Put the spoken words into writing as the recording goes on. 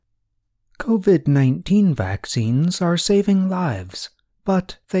COVID-19 vaccines are saving lives,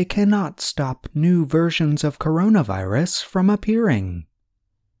 but they cannot stop new versions of coronavirus from appearing.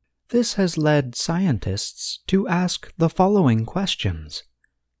 This has led scientists to ask the following questions.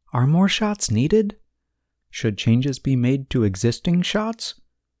 Are more shots needed? Should changes be made to existing shots?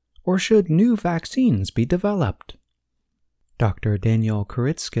 Or should new vaccines be developed? Dr. Daniel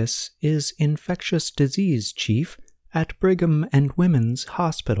Kuritzkis is infectious disease chief at Brigham and Women's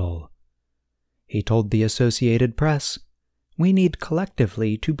Hospital. He told the Associated Press, "We need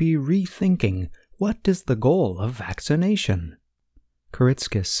collectively to be rethinking what is the goal of vaccination."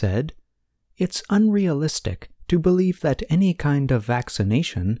 Kuritzkis said, "It's unrealistic to believe that any kind of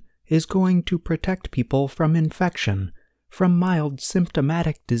vaccination is going to protect people from infection, from mild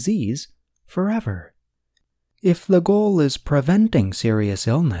symptomatic disease, forever. If the goal is preventing serious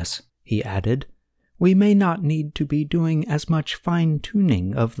illness," he added, "we may not need to be doing as much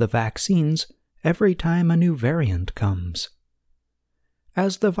fine-tuning of the vaccines every time a new variant comes."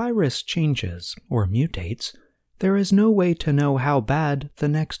 As the virus changes or mutates, there is no way to know how bad the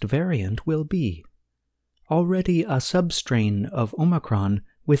next variant will be. Already a substrain of Omicron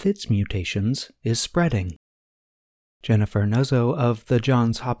with its mutations is spreading. Jennifer Nuzzo of the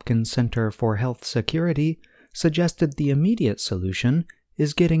Johns Hopkins Center for Health Security suggested the immediate solution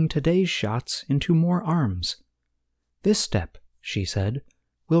is getting today's shots into more arms. This step, she said,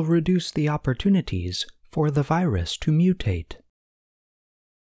 will reduce the opportunities for the virus to mutate.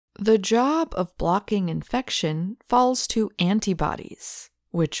 The job of blocking infection falls to antibodies,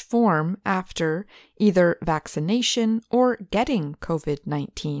 which form after either vaccination or getting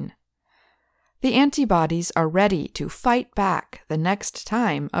COVID-19. The antibodies are ready to fight back the next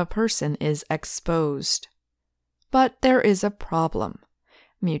time a person is exposed. But there is a problem.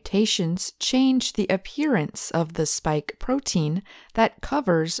 Mutations change the appearance of the spike protein that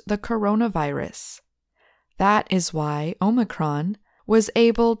covers the coronavirus. That is why Omicron was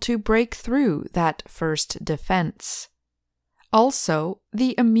able to break through that first defense. Also,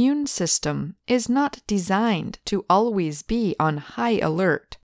 the immune system is not designed to always be on high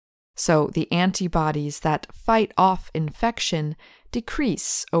alert, so the antibodies that fight off infection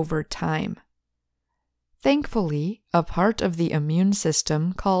decrease over time. Thankfully, a part of the immune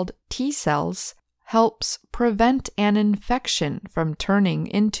system called T cells helps prevent an infection from turning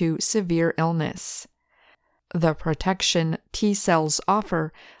into severe illness. The protection T cells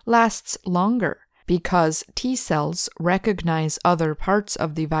offer lasts longer because T cells recognize other parts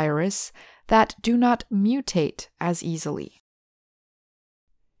of the virus that do not mutate as easily.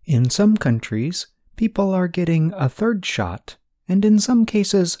 In some countries, people are getting a third shot, and in some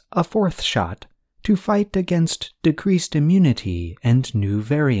cases a fourth shot, to fight against decreased immunity and new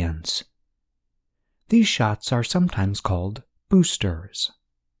variants. These shots are sometimes called boosters.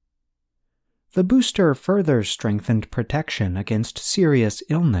 The booster further strengthened protection against serious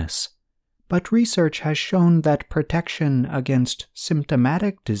illness, but research has shown that protection against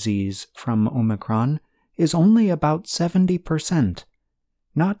symptomatic disease from Omicron is only about 70%,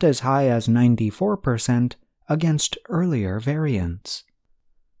 not as high as 94% against earlier variants.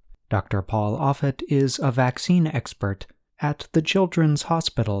 Dr. Paul Offit is a vaccine expert at the Children's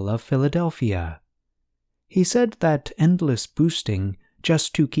Hospital of Philadelphia. He said that endless boosting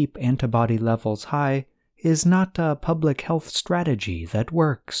just to keep antibody levels high is not a public health strategy that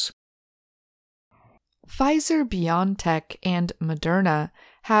works. Pfizer-BioNTech and Moderna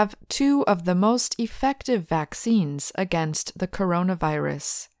have two of the most effective vaccines against the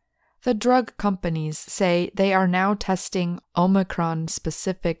coronavirus. The drug companies say they are now testing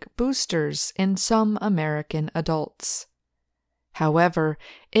Omicron-specific boosters in some American adults. However,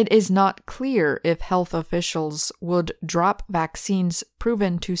 it is not clear if health officials would drop vaccines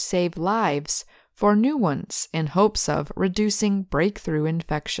proven to save lives for new ones in hopes of reducing breakthrough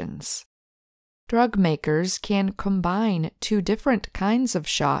infections. Drug makers can combine two different kinds of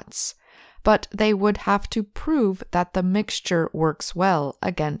shots, but they would have to prove that the mixture works well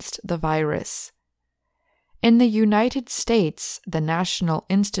against the virus. In the United States, the National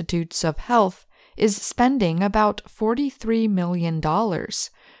Institutes of Health is spending about $43 million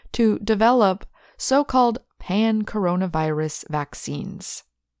to develop so-called pan-coronavirus vaccines.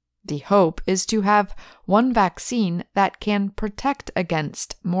 The hope is to have one vaccine that can protect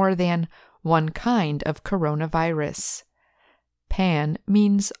against more than one kind of coronavirus. Pan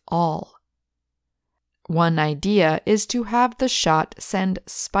means all. One idea is to have the shot send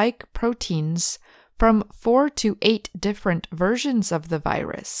spike proteins from 4 to 8 different versions of the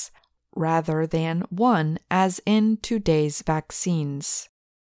virus, rather than one as in today's vaccines.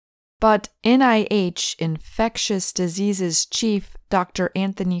 but NIH infectious diseases chief Dr.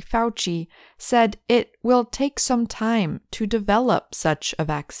 Anthony Fauci said it will take some time to develop such a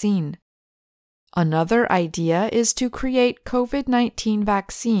vaccine. Another idea is to create COVID-19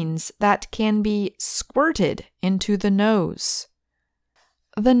 vaccines that can be squirted into the nose.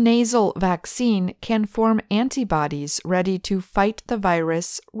 The nasal vaccine can form antibodies ready to fight the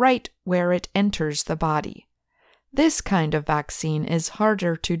virus right where it enters the body. This kind of vaccine is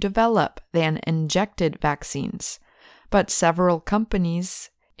harder to develop than injected vaccines, but several companies,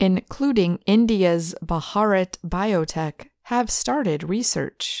 including India's Bharat Biotech, have started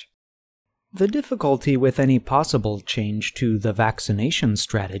research. The difficulty with any possible change to the vaccination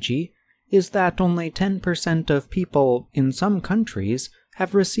strategy is that only 10% of people in some countries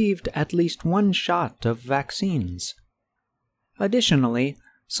have received at least one shot of vaccines. Additionally,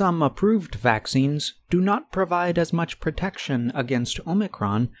 some approved vaccines do not provide as much protection against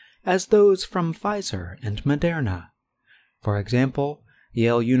Omicron as those from Pfizer and Moderna. For example,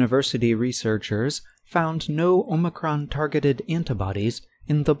 Yale University researchers found no Omicron-targeted antibodies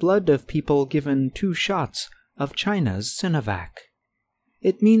in the blood of people given 2 shots of China's Sinovac.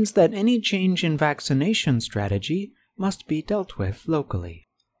 It means that any change in vaccination strategy must be dealt with locally.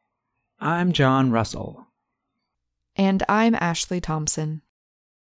 I'm John Russell. And I'm Ashley Thompson.